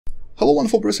Hello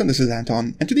wonderful person, this is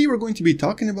Anton, and today we're going to be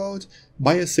talking about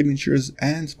biosignatures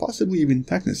and possibly even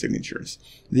technosignatures.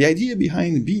 The idea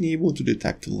behind being able to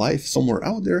detect life somewhere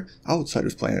out there outside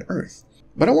of planet Earth.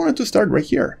 But I wanted to start right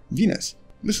here, Venus.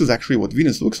 This is actually what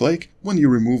Venus looks like when you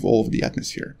remove all of the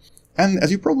atmosphere. And as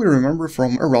you probably remember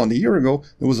from around a year ago,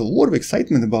 there was a lot of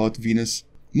excitement about Venus,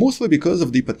 mostly because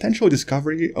of the potential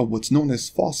discovery of what's known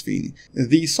as phosphine,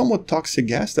 the somewhat toxic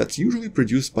gas that's usually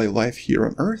produced by life here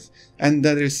on Earth, and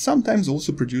that is sometimes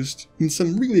also produced in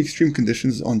some really extreme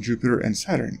conditions on Jupiter and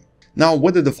Saturn. Now,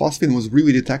 whether the phosphine was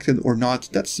really detected or not,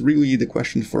 that's really the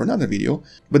question for another video,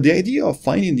 but the idea of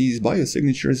finding these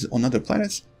biosignatures on other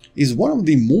planets is one of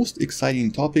the most exciting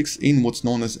topics in what's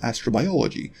known as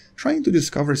astrobiology, trying to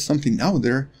discover something out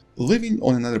there living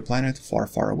on another planet far,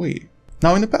 far away.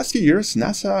 Now, in the past few years,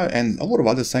 NASA and a lot of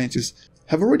other scientists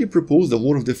have already proposed a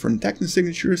lot of different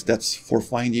technosignatures that's for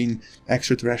finding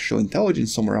extraterrestrial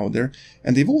intelligence somewhere out there,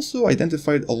 and they've also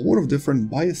identified a lot of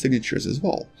different biosignatures as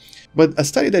well. But a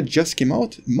study that just came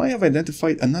out might have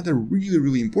identified another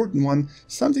really important one,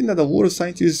 something that a lot of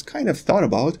scientists kind of thought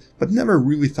about, but never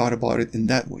really thought about it in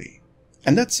that way.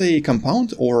 And that's a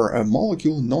compound or a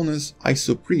molecule known as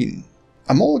isoprene,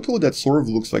 a molecule that sort of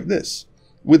looks like this,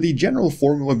 with the general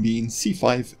formula being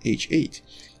C5H8.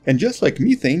 And just like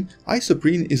methane,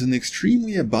 isoprene is an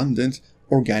extremely abundant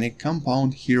organic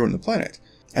compound here on the planet.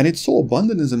 And it's so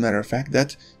abundant, as a matter of fact,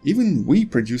 that even we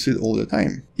produce it all the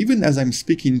time. Even as I'm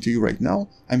speaking to you right now,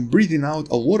 I'm breathing out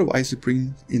a lot of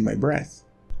isoprene in my breath.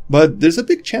 But there's a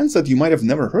big chance that you might have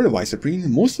never heard of isoprene,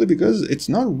 mostly because it's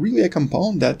not really a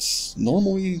compound that's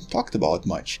normally talked about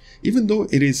much, even though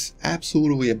it is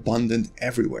absolutely abundant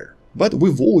everywhere. But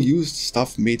we've all used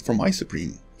stuff made from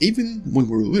isoprene, even when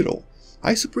we were little.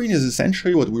 Isoprene is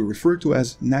essentially what we refer to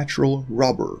as natural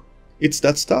rubber. It's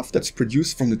that stuff that's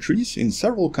produced from the trees in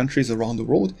several countries around the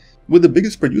world, with the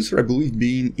biggest producer, I believe,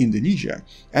 being Indonesia,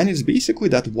 and it's basically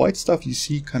that white stuff you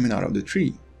see coming out of the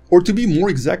tree. Or to be more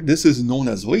exact, this is known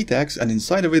as latex, and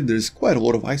inside of it there's quite a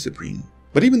lot of isoprene.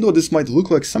 But even though this might look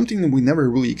like something we never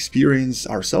really experience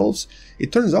ourselves,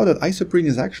 it turns out that isoprene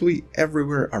is actually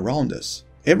everywhere around us.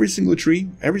 Every single tree,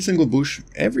 every single bush,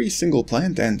 every single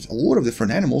plant, and a lot of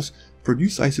different animals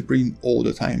produce isoprene all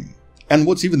the time. And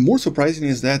what's even more surprising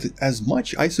is that as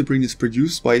much isoprene is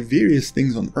produced by various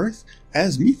things on Earth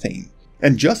as methane.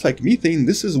 And just like methane,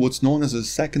 this is what's known as a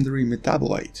secondary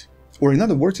metabolite. Or in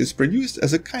other words, it's produced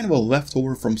as a kind of a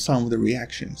leftover from some of the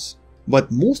reactions.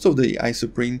 But most of the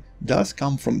isoprene does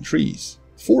come from trees.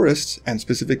 Forests, and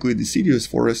specifically deciduous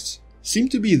forests, seem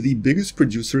to be the biggest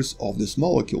producers of this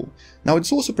molecule. Now,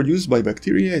 it's also produced by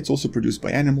bacteria, it's also produced by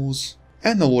animals,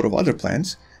 and a lot of other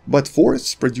plants, but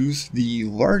forests produce the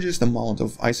largest amount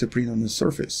of isoprene on the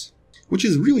surface. Which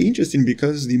is really interesting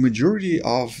because the majority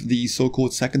of the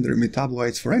so-called secondary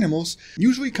metabolites for animals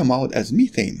usually come out as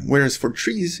methane, whereas for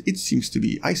trees it seems to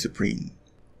be isoprene.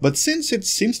 But since it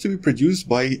seems to be produced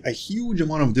by a huge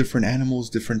amount of different animals,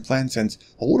 different plants, and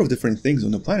a lot of different things on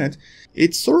the planet,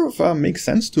 it sort of makes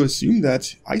sense to assume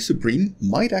that isoprene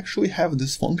might actually have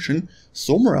this function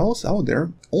somewhere else out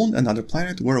there on another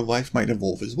planet where life might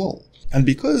evolve as well. And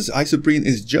because isoprene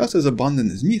is just as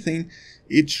abundant as methane,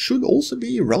 it should also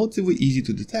be relatively easy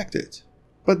to detect it.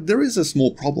 But there is a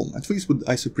small problem, at least with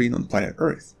isoprene on planet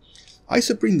Earth.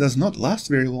 Isoprene does not last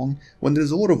very long when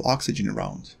there's a lot of oxygen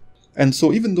around. And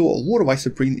so even though a lot of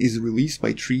isoprene is released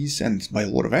by trees and by a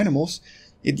lot of animals,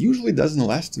 it usually doesn't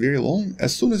last very long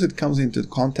as soon as it comes into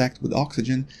contact with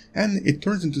oxygen and it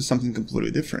turns into something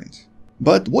completely different.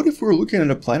 But what if we're looking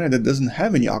at a planet that doesn't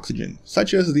have any oxygen,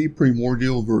 such as the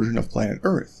primordial version of planet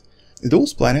Earth?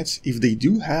 Those planets, if they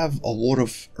do have a lot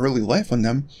of early life on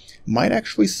them, might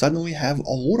actually suddenly have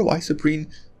a lot of isoprene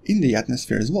in the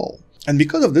atmosphere as well. And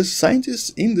because of this, scientists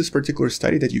in this particular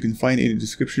study that you can find in the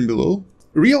description below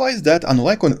realized that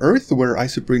unlike on Earth, where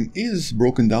isoprene is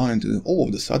broken down into all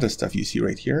of this other stuff you see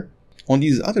right here, on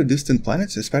these other distant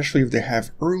planets, especially if they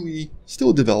have early,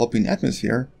 still developing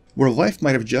atmosphere, where life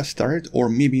might have just started or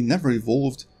maybe never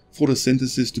evolved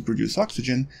photosynthesis to produce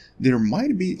oxygen, there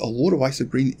might be a lot of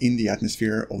isoprene in the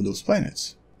atmosphere of those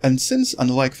planets. And since,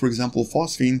 unlike for example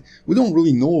phosphine, we don't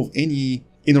really know of any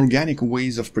inorganic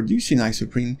ways of producing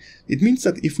isoprene, it means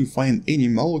that if we find any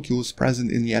molecules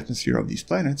present in the atmosphere of these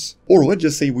planets, or let's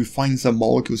just say we find some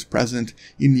molecules present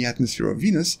in the atmosphere of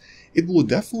Venus, it will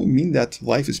definitely mean that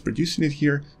life is producing it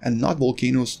here and not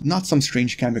volcanoes, not some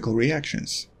strange chemical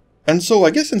reactions. And so I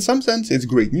guess in some sense it's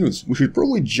great news. We should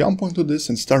probably jump onto this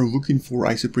and start looking for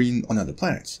isoprene on other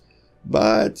planets.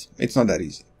 But it's not that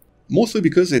easy. Mostly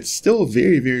because it's still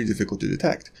very difficult to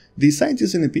detect. The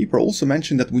scientists in the paper also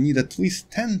mentioned that we need at least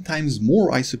 10 times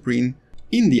more isoprene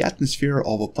in the atmosphere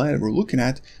of a planet we're looking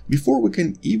at before we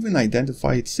can even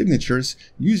identify its signatures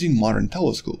using modern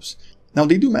telescopes. Now,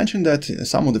 they do mention that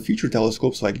some of the future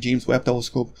telescopes like James Webb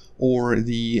Telescope or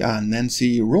the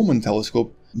Nancy Roman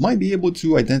Telescope might be able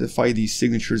to identify these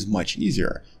signatures much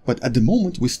easier, but at the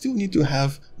moment we still need to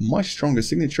have much stronger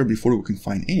signature before we can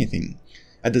find anything.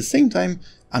 At the same time,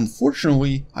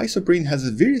 unfortunately, isoprene has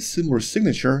a very similar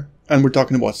signature, and we're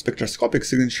talking about spectroscopic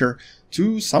signature,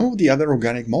 to some of the other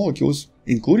organic molecules,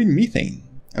 including methane.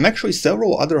 And actually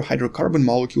several other hydrocarbon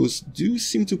molecules do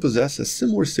seem to possess a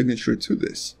similar signature to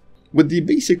this. With the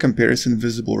basic comparison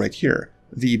visible right here,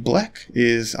 the black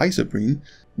is isoprene,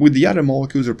 with the other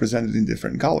molecules represented in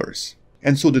different colors.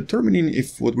 And so determining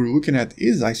if what we're looking at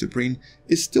is isoprene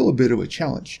is still a bit of a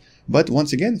challenge. But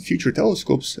once again, future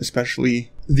telescopes,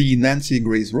 especially the Nancy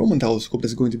Grace Roman telescope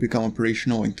that's going to become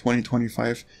operational in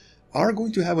 2025, are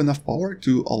going to have enough power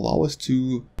to allow us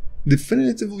to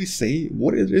definitively say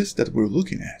what it is that we're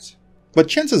looking at. But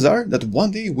chances are that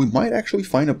one day we might actually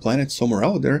find a planet somewhere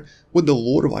out there with a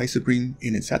lot of isoprene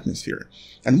in its atmosphere.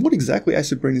 And what exactly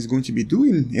isoprene is going to be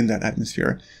doing in that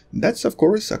atmosphere, that's of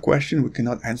course a question we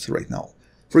cannot answer right now.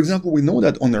 For example, we know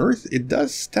that on Earth it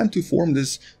does tend to form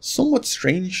this somewhat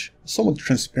strange, somewhat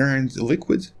transparent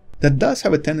liquid that does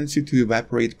have a tendency to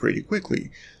evaporate pretty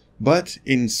quickly. But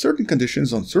in certain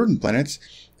conditions on certain planets,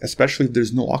 especially if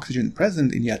there's no oxygen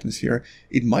present in the atmosphere,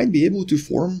 it might be able to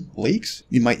form lakes,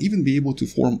 it might even be able to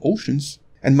form oceans,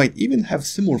 and might even have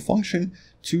similar function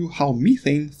to how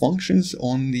methane functions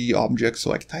on the objects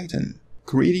like Titan,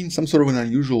 creating some sort of an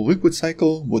unusual liquid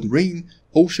cycle with rain,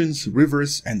 oceans,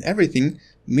 rivers, and everything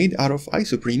made out of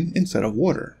isoprene instead of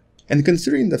water. And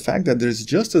considering the fact that there's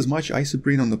just as much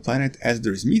isoprene on the planet as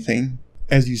there's methane,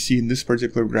 as you see in this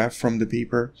particular graph from the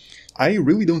paper, I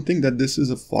really don't think that this is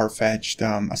a far-fetched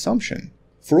assumption.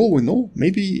 For all we know,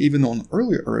 maybe even on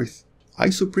early Earth,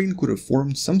 isoprene could have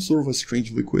formed some sort of a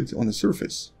strange liquid on the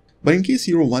surface. But in case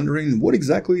you're wondering what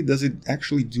exactly does it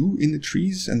actually do in the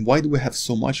trees and why do we have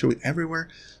so much of it everywhere,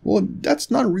 well, that's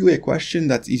not really a question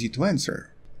that's easy to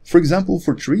answer. For example,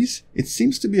 for trees, it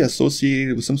seems to be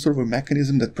associated with some sort of a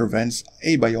mechanism that prevents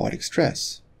abiotic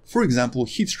stress. For example,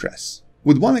 heat stress.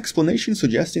 With one explanation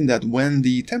suggesting that when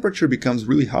the temperature becomes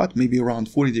really hot, maybe around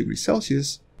 40 degrees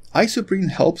Celsius, isoprene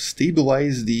helps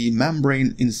stabilize the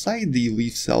membrane inside the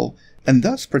leaf cell and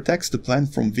thus protects the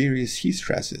plant from various heat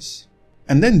stresses.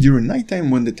 And then during nighttime,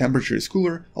 when the temperature is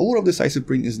cooler, a lot of this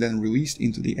isoprene is then released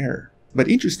into the air. But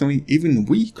interestingly, even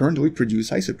we currently produce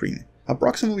isoprene.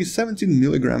 Approximately 17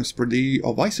 milligrams per day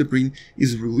of isoprene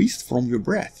is released from your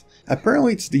breath.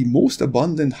 Apparently it's the most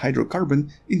abundant hydrocarbon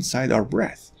inside our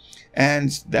breath. And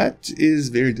that is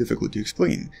very difficult to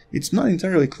explain. It's not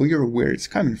entirely clear where it's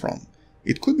coming from.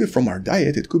 It could be from our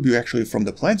diet, it could be actually from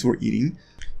the plants we're eating,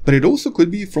 but it also could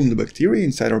be from the bacteria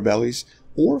inside our bellies,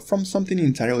 or from something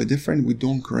entirely different we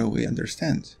don't currently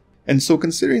understand. And so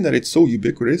considering that it's so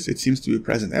ubiquitous, it seems to be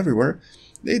present everywhere,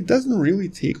 it doesn't really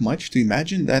take much to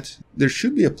imagine that there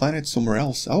should be a planet somewhere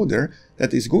else out there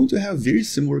that is going to have very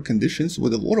similar conditions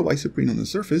with a lot of isoprene on the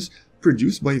surface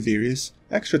produced by various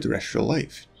extraterrestrial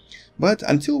life. But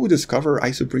until we discover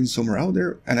isoprene somewhere out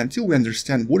there, and until we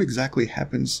understand what exactly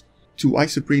happens to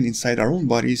isoprene inside our own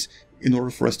bodies in order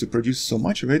for us to produce so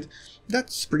much of it,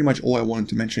 that's pretty much all I wanted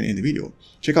to mention in the video.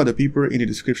 Check out the paper in the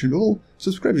description below,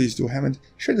 subscribe if you still haven't,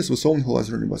 share this with someone who loves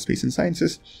learning about space and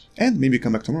sciences, and maybe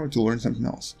come back tomorrow to learn something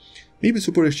else. Maybe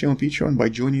support this channel on Patreon by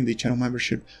joining the channel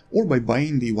membership or by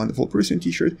buying the Wonderful Person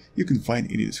t-shirt you can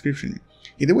find in the description.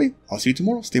 Either way, I'll see you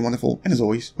tomorrow, stay wonderful, and as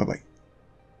always, bye bye.